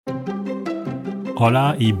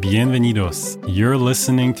Hola y bienvenidos. You're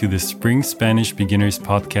listening to the Spring Spanish Beginners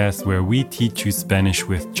podcast where we teach you Spanish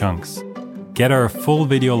with chunks. Get our full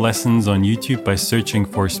video lessons on YouTube by searching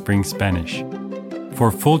for Spring Spanish.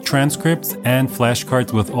 For full transcripts and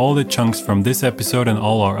flashcards with all the chunks from this episode and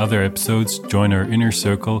all our other episodes, join our inner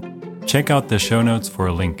circle. Check out the show notes for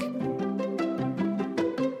a link.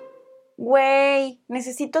 Güey,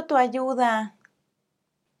 necesito tu ayuda.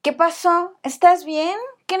 ¿Qué pasó? ¿Estás bien?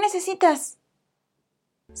 ¿Qué necesitas?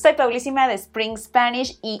 Soy Paulísima de Spring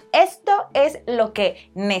Spanish y esto es lo que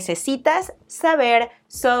necesitas saber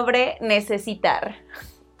sobre necesitar.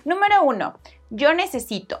 Número 1. Yo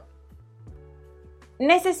necesito.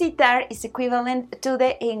 Necesitar is equivalent to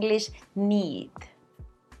the English need.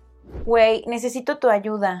 Güey, necesito tu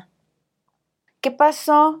ayuda. ¿Qué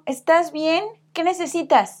pasó? ¿Estás bien? ¿Qué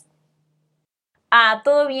necesitas?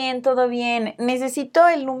 Todo bien, todo bien. Necesito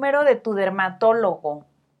el número de tu dermatólogo.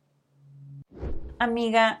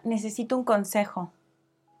 Amiga, necesito un consejo.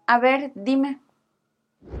 A ver, dime.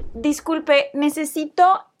 Disculpe,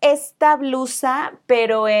 necesito esta blusa,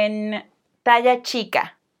 pero en talla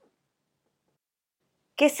chica.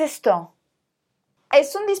 ¿Qué es esto?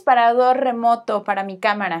 Es un disparador remoto para mi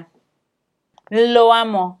cámara. Lo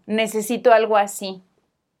amo, necesito algo así.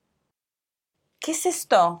 ¿Qué es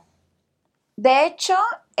esto? De hecho,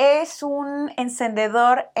 es un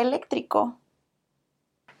encendedor eléctrico.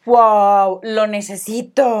 ¡Wow! ¡Lo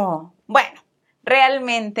necesito! Bueno,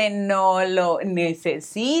 realmente no lo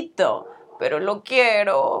necesito, pero lo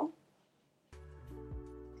quiero.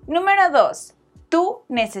 Número 2. Tú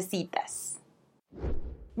necesitas.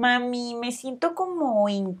 Mami, me siento como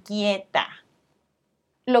inquieta.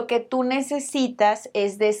 Lo que tú necesitas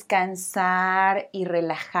es descansar y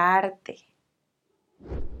relajarte.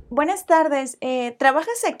 Buenas tardes,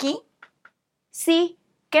 ¿trabajas aquí? Sí,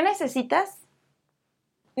 ¿qué necesitas?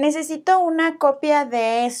 Necesito una copia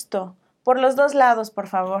de esto, por los dos lados, por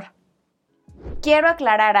favor. Quiero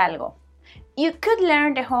aclarar algo. You could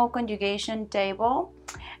learn the whole conjugation table,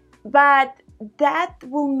 but that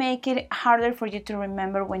will make it harder for you to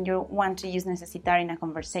remember when you want to use necesitar in a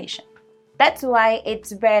conversation. That's why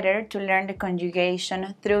it's better to learn the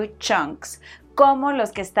conjugation through chunks, como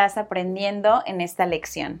los que estás aprendiendo en esta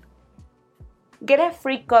lección. Get a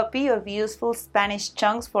free copy of useful Spanish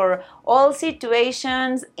chunks for all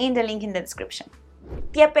situations in the link in the description.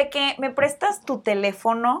 Tía Peque, ¿me prestas tu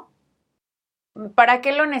teléfono? ¿Para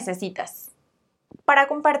qué lo necesitas? Para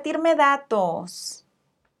compartirme datos.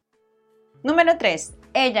 Número 3.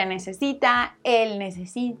 Ella necesita, él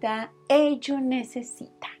necesita, ello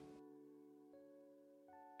necesita.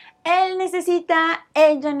 Él necesita,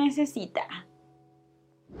 ella necesita.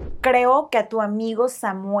 Creo que a tu amigo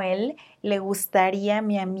Samuel le gustaría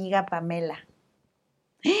mi amiga Pamela.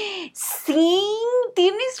 Sí,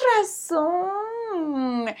 tienes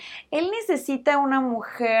razón. Él necesita una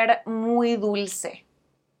mujer muy dulce.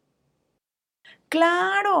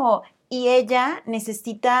 Claro, y ella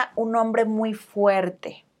necesita un hombre muy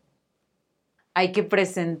fuerte. Hay que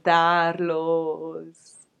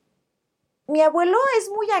presentarlos. Mi abuelo es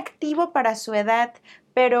muy activo para su edad,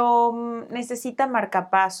 pero necesita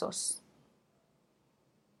marcapasos.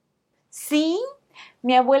 Sí,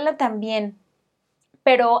 mi abuela también,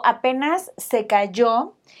 pero apenas se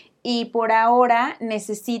cayó y por ahora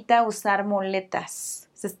necesita usar muletas.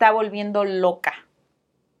 Se está volviendo loca.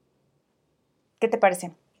 ¿Qué te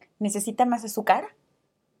parece? ¿Necesita más azúcar?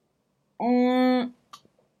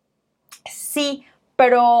 Sí,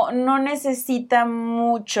 pero no necesita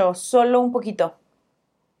mucho, solo un poquito.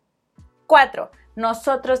 4.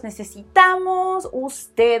 Nosotros necesitamos,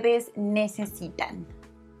 ustedes necesitan.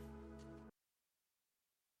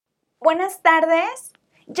 Buenas tardes.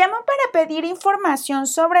 Llamo para pedir información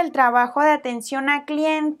sobre el trabajo de atención a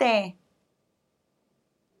cliente.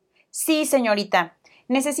 Sí, señorita.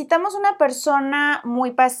 Necesitamos una persona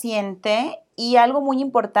muy paciente y algo muy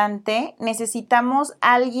importante, necesitamos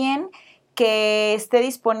alguien que esté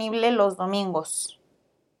disponible los domingos.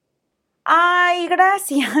 Ay,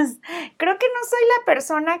 gracias. Creo que no soy la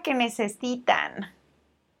persona que necesitan.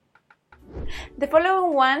 The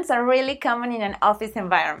following ones are really common in an office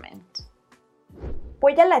environment.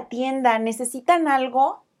 Voy a la tienda. ¿Necesitan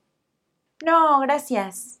algo? No,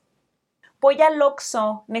 gracias. Voy al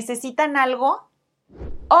Oxxo. ¿Necesitan algo?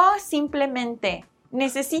 O simplemente,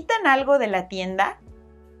 ¿necesitan algo de la tienda?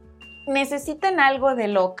 ¿Necesitan algo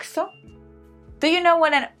del Oxxo? Do you know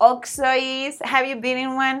what an Oxxo is? Have you been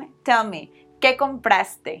in one? Tell me, ¿qué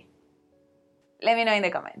compraste? Let me know in the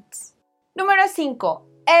comments. Número 5.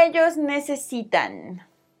 Ellos necesitan.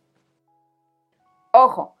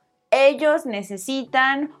 Ojo, ellos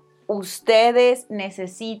necesitan, ustedes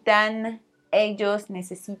necesitan, ellos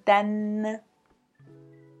necesitan.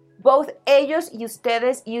 Both ellos y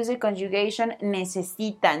ustedes use the conjugation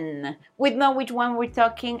necesitan. We know which one we're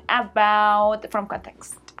talking about from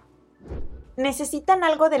context. ¿Necesitan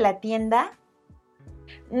algo de la tienda?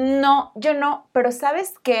 No, yo no, pero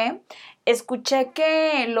 ¿sabes qué? Escuché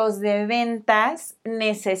que los de ventas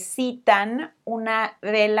necesitan una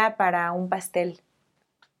vela para un pastel.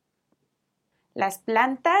 Las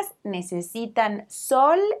plantas necesitan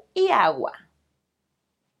sol y agua.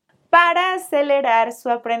 Para acelerar su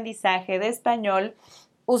aprendizaje de español,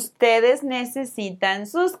 ustedes necesitan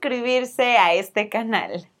suscribirse a este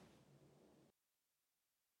canal.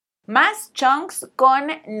 Más chunks con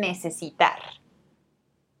necesitar.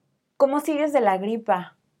 ¿Cómo sigues de la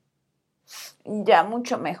gripa? Ya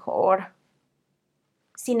mucho mejor.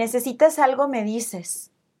 Si necesitas algo, me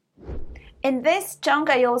dices. In this chunk,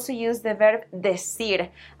 I also use the verb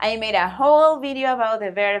decir. I made a whole video about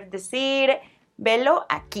the verb decir. Velo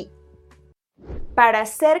aquí. Para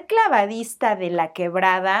ser clavadista de la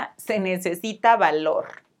quebrada se necesita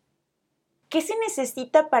valor. ¿Qué se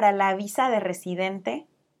necesita para la visa de residente?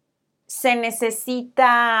 Se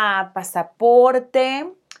necesita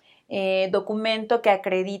pasaporte, documento que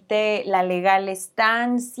acredite la legal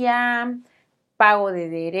estancia, pago de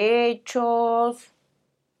derechos.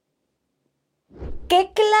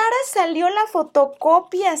 ¡Qué clara salió la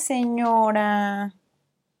fotocopia, señora!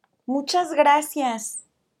 Muchas gracias.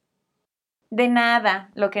 De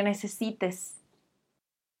nada, lo que necesites.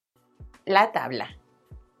 La tabla.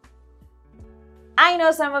 I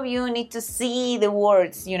know some of you need to see the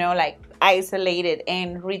words, like isolated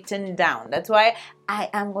and written down. That's why I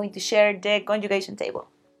am going to share the conjugation table.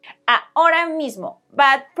 Ahora mismo,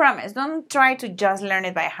 but promise, don't try to just learn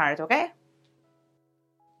it by heart, okay?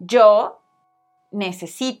 Yo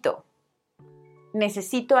necesito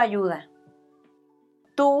ayuda.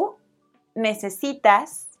 Tú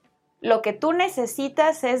necesitas. Lo que tú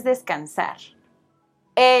necesitas es descansar.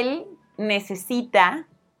 Él necesita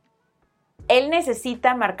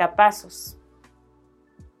marcapasos.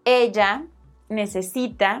 Ella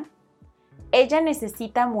necesita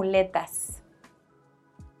muletas.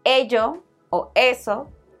 Ello o eso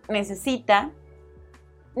necesita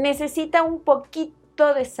un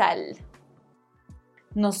poquito de sal.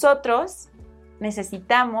 Nosotros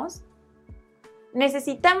necesitamos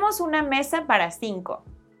una mesa para 5.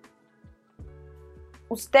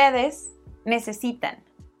 Ustedes necesitan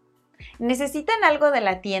algo de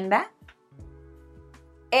la tienda.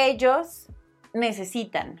 Ellos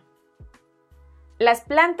necesitan. Las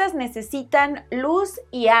plantas necesitan luz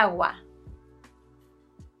y agua.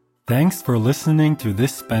 Thanks for listening to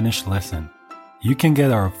this Spanish lesson. You can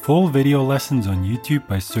get our full video lessons on YouTube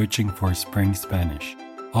by searching for Spring Spanish.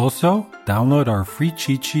 Also, download our free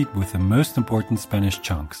cheat sheet with the most important Spanish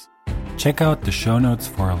chunks. Check out the show notes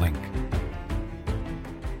for a link.